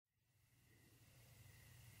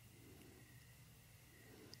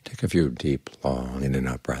Take a few deep, long in and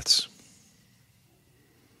out breaths.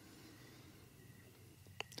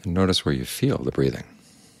 And notice where you feel the breathing.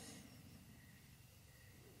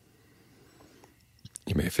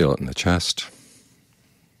 You may feel it in the chest,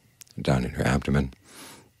 down in your abdomen,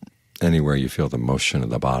 anywhere you feel the motion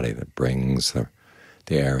of the body that brings the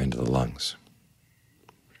air into the lungs.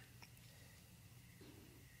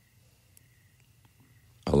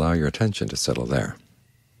 Allow your attention to settle there.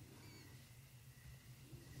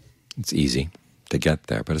 It's easy to get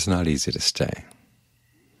there, but it's not easy to stay.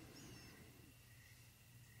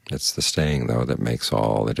 It's the staying, though, that makes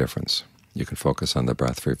all the difference. You can focus on the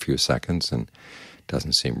breath for a few seconds, and it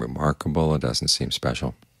doesn't seem remarkable, it doesn't seem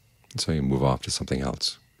special, and so you move off to something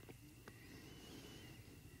else.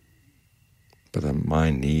 But the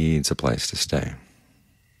mind needs a place to stay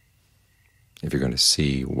if you're going to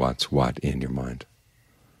see what's what in your mind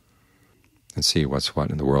and see what's what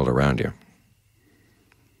in the world around you.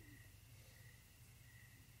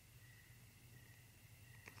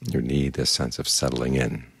 You need this sense of settling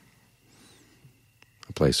in,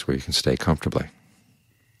 a place where you can stay comfortably.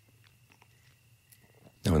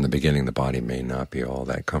 Now, in the beginning, the body may not be all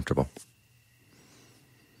that comfortable,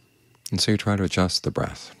 and so you try to adjust the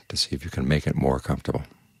breath to see if you can make it more comfortable.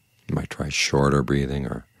 You might try shorter breathing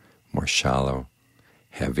or more shallow,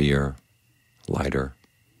 heavier, lighter.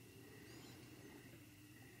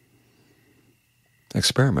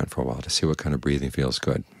 Experiment for a while to see what kind of breathing feels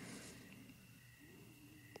good.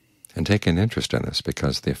 And take an interest in this,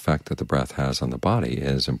 because the effect that the breath has on the body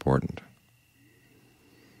is important.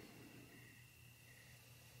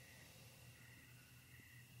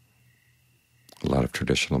 A lot of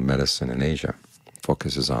traditional medicine in Asia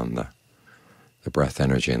focuses on the breath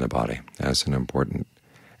energy in the body as an important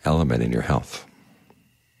element in your health,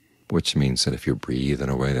 which means that if you breathe in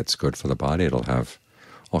a way that's good for the body, it'll have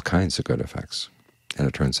all kinds of good effects. And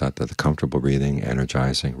it turns out that the comfortable breathing,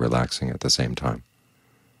 energizing, relaxing at the same time,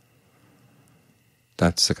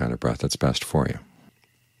 that's the kind of breath that's best for you.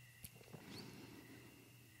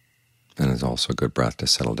 And it's also a good breath to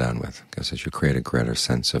settle down with, because as you create a greater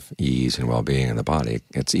sense of ease and well-being in the body,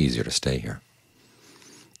 it's easier to stay here.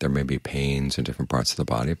 There may be pains in different parts of the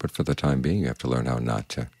body, but for the time being you have to learn how not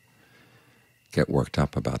to get worked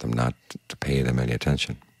up about them, not to pay them any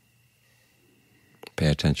attention. Pay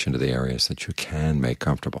attention to the areas that you can make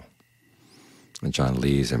comfortable. And John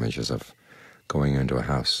Lee's images of going into a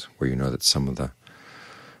house where you know that some of the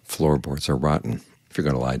floorboards are rotten. If you're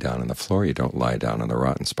going to lie down on the floor, you don't lie down on the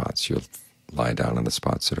rotten spots. You'll lie down on the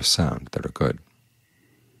spots that are sound, that are good.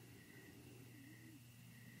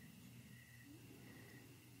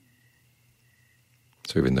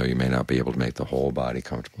 So even though you may not be able to make the whole body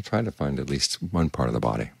comfortable, try to find at least one part of the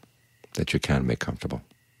body that you can make comfortable.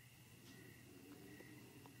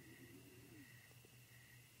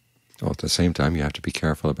 Well, at the same time, you have to be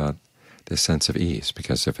careful about this sense of ease,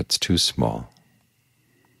 because if it's too small,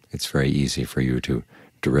 it's very easy for you to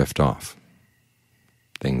drift off.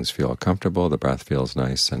 Things feel comfortable, the breath feels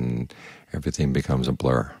nice, and everything becomes a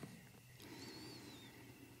blur.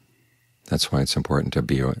 That's why it's important to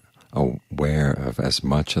be aware of as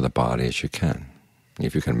much of the body as you can.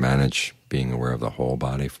 If you can manage being aware of the whole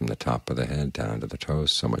body from the top of the head down to the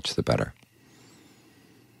toes, so much the better.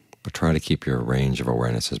 But try to keep your range of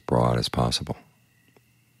awareness as broad as possible.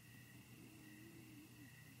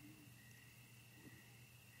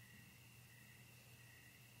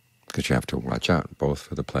 Because you have to watch out, both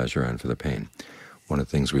for the pleasure and for the pain. One of the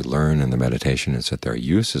things we learn in the meditation is that there are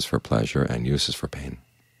uses for pleasure and uses for pain.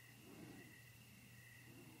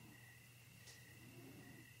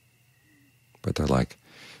 But they're like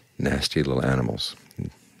nasty little animals.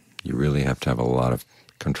 You really have to have a lot of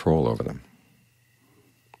control over them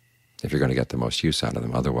if you're going to get the most use out of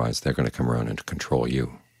them. Otherwise, they're going to come around and control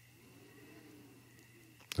you.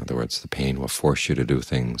 In other words, the pain will force you to do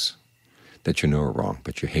things that you know are wrong,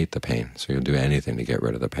 but you hate the pain, so you'll do anything to get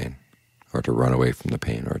rid of the pain, or to run away from the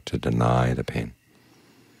pain, or to deny the pain.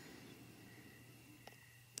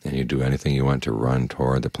 And you do anything you want to run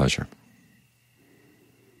toward the pleasure.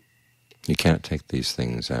 You can't take these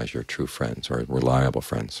things as your true friends or reliable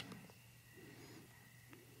friends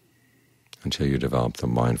until you develop the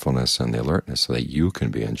mindfulness and the alertness so that you can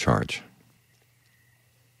be in charge.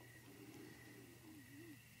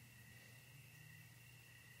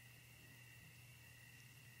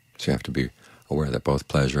 So you have to be aware that both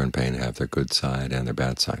pleasure and pain have their good side and their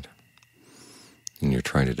bad side. And you're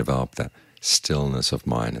trying to develop that stillness of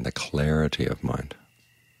mind and the clarity of mind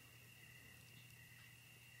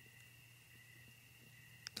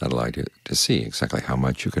that allows you to see exactly how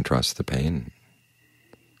much you can trust the pain,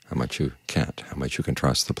 how much you can't, how much you can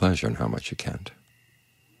trust the pleasure, and how much you can't.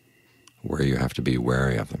 where you have to be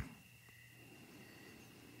wary of them.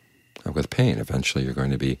 And with pain, eventually you're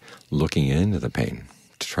going to be looking into the pain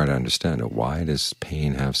to try to understand why does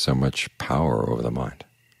pain have so much power over the mind.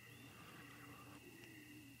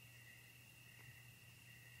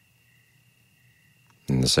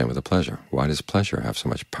 And the same with the pleasure. Why does pleasure have so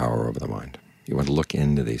much power over the mind? You want to look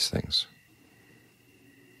into these things.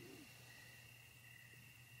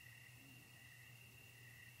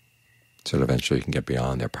 So that eventually you can get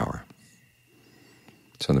beyond their power.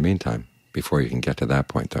 So in the meantime, before you can get to that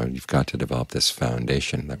point, though, you've got to develop this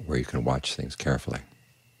foundation where you can watch things carefully.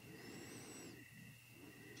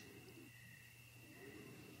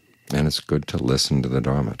 And it's good to listen to the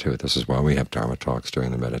Dharma, too. This is why we have Dharma talks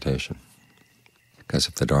during the meditation. Because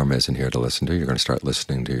if the Dharma isn't here to listen to, you're going to start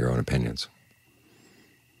listening to your own opinions.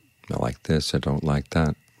 I like this, I don't like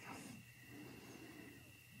that.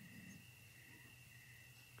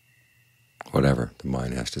 Whatever the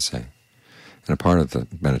mind has to say. And a part of the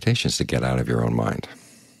meditation is to get out of your own mind.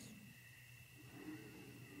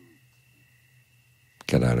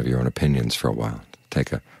 Get out of your own opinions for a while.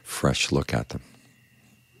 Take a fresh look at them.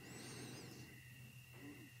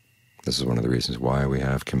 This is one of the reasons why we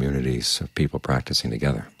have communities of people practicing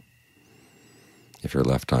together. If you're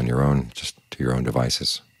left on your own, just to your own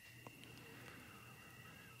devices,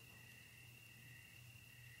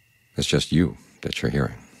 it's just you that you're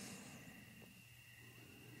hearing.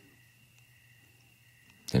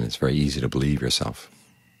 And it's very easy to believe yourself,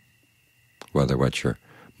 whether what your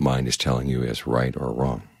mind is telling you is right or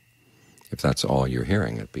wrong. If that's all you're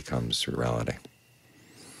hearing, it becomes reality.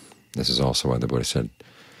 This is also why the Buddha said,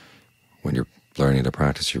 when you're learning to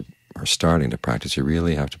practice, or starting to practice, you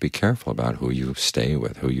really have to be careful about who you stay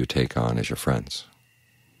with, who you take on as your friends.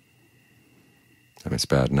 I mean, it's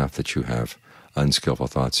bad enough that you have unskillful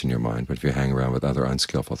thoughts in your mind, but if you hang around with other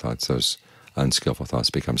unskillful thoughts, those unskillful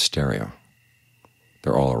thoughts become stereo.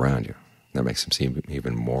 They're all around you. That makes them seem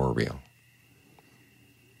even more real.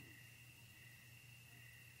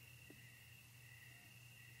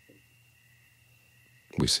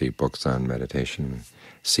 We see books on meditation,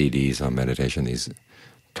 CDs on meditation, these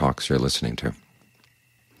talks you're listening to.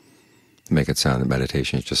 Make it sound that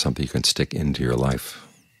meditation is just something you can stick into your life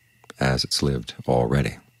as it's lived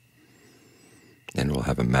already. And it will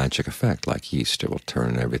have a magic effect like yeast. It will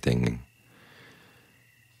turn everything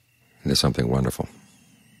into something wonderful.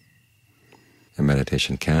 And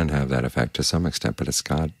meditation can have that effect to some extent, but it's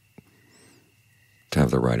got to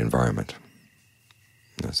have the right environment.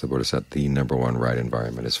 As the Buddha said, the number one right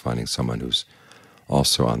environment is finding someone who's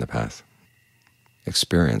also on the path,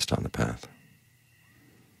 experienced on the path,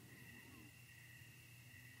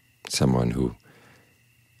 someone who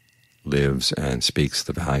lives and speaks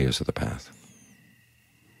the values of the path,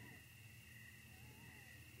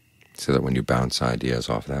 so that when you bounce ideas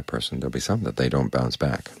off that person, there'll be some that they don't bounce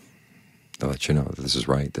back. They'll let you know that this is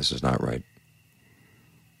right, this is not right.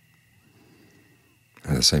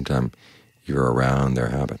 At the same time, you're around their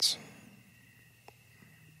habits.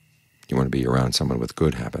 You want to be around someone with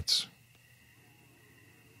good habits,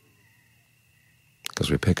 because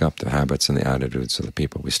we pick up the habits and the attitudes of the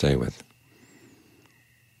people we stay with.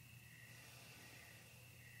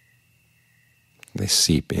 They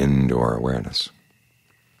seep into our awareness.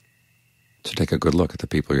 So take a good look at the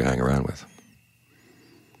people you hang around with.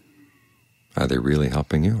 Are they really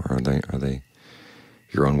helping you, or are they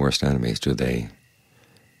your own worst enemies? Do they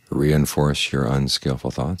reinforce your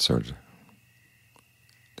unskillful thoughts, or do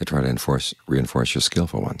they try to reinforce your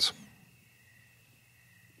skillful ones?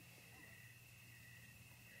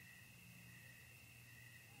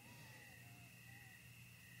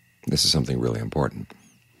 This is something really important,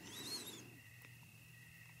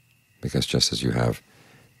 because just as you have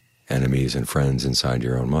enemies and friends inside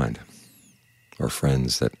your own mind, or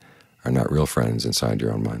friends that are not real friends inside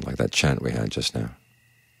your own mind, like that chant we had just now,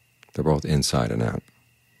 they're both inside and out.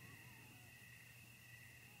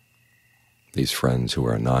 These friends who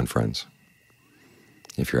are non-friends.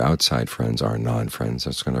 If your outside friends are non-friends,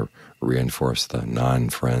 that's going to reinforce the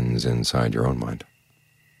non-friends inside your own mind.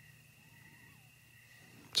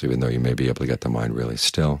 So even though you may be able to get the mind really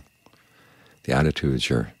still, the attitudes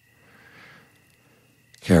you're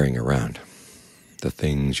carrying around, the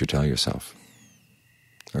things you tell yourself,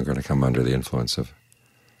 are going to come under the influence of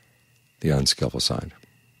the unskillful side.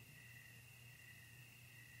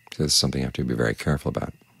 So this is something you have to be very careful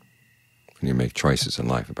about when you make choices in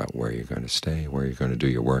life about where you're going to stay, where you're going to do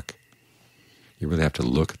your work. You really have to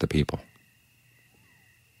look at the people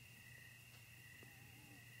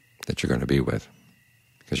that you're going to be with,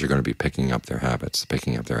 because you're going to be picking up their habits,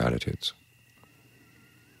 picking up their attitudes.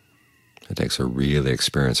 It takes a really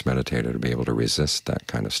experienced meditator to be able to resist that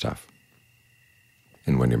kind of stuff.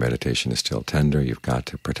 And when your meditation is still tender, you've got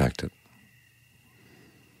to protect it,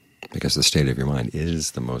 because the state of your mind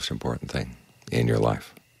is the most important thing in your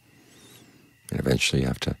life. And eventually you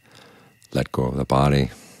have to let go of the body,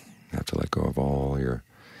 you have to let go of all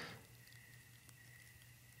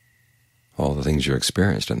the things you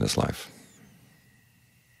experienced in this life.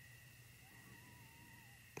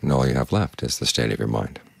 And all you have left is the state of your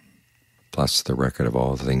mind, plus the record of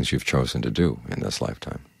all the things you've chosen to do in this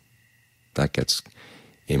lifetime. That gets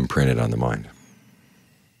imprinted on the mind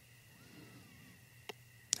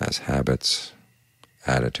as habits,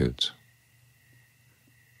 attitudes.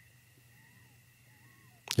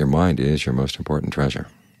 Your mind is your most important treasure,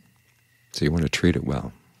 so you want to treat it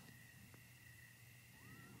well.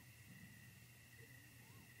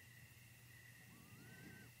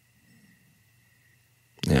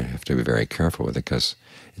 Yeah, you have to be very careful with it, because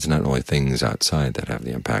it's not only things outside that have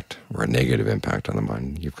the impact, or a negative impact on the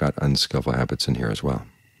mind. You've got unskillful habits in here as well.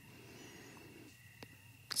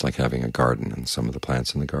 It's like having a garden, and some of the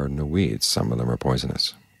plants in the garden are weeds. Some of them are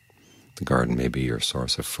poisonous. The garden may be your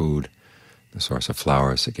source of food, the source of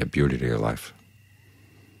flowers that give beauty to your life.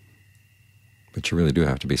 But you really do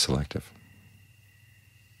have to be selective.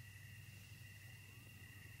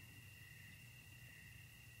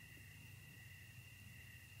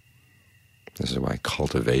 This is why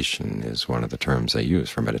cultivation is one of the terms they use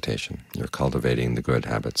for meditation. You're cultivating the good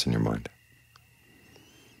habits in your mind.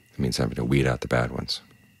 It means having to weed out the bad ones.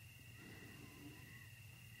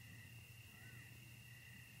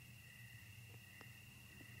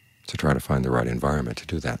 So try to find the right environment to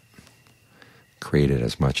do that. Create it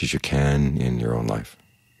as much as you can in your own life.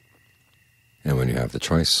 And when you have the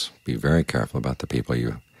choice, be very careful about the people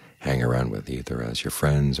you hang around with, either as your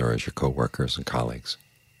friends or as your co-workers and colleagues.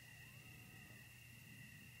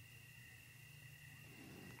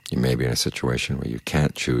 You may be in a situation where you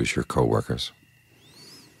can't choose your co-workers.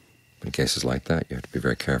 In cases like that, you have to be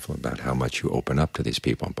very careful about how much you open up to these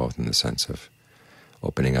people, both in the sense of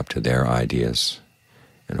opening up to their ideas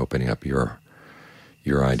and opening up your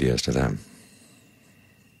ideas to them.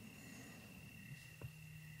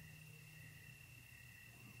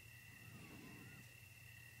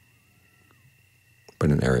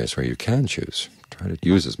 But in areas where you can choose, try to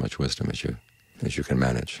use as much wisdom as you can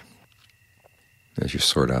manage. As you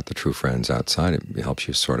sort out the true friends outside, it helps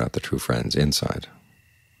you sort out the true friends inside.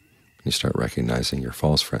 You start recognizing your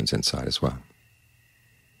false friends inside as well.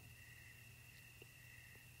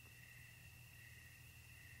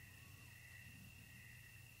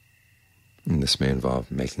 And this may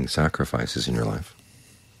involve making sacrifices in your life.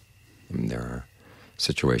 And there are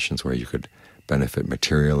situations where you could benefit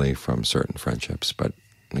materially from certain friendships, but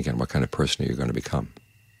again, what kind of person are you going to become?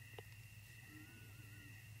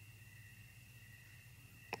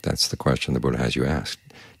 That's the question the Buddha has you ask.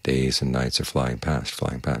 Days and nights are flying past,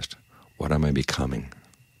 flying past. What am I becoming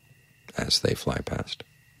as they fly past?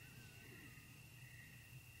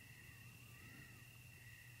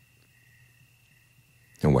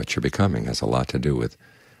 And what you're becoming has a lot to do with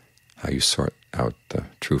how you sort out the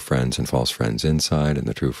true friends and false friends inside and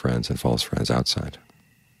the true friends and false friends outside.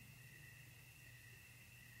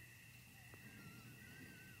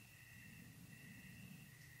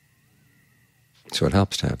 So it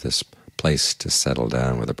helps to have this place to settle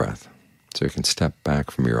down with the breath, so you can step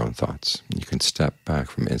back from your own thoughts. You can step back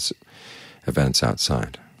from events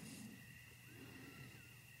outside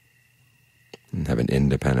and have an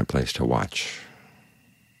independent place to watch.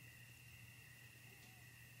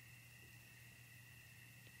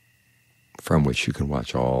 From which you can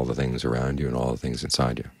watch all the things around you and all the things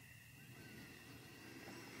inside you.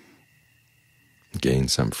 Gain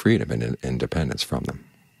some freedom and independence from them.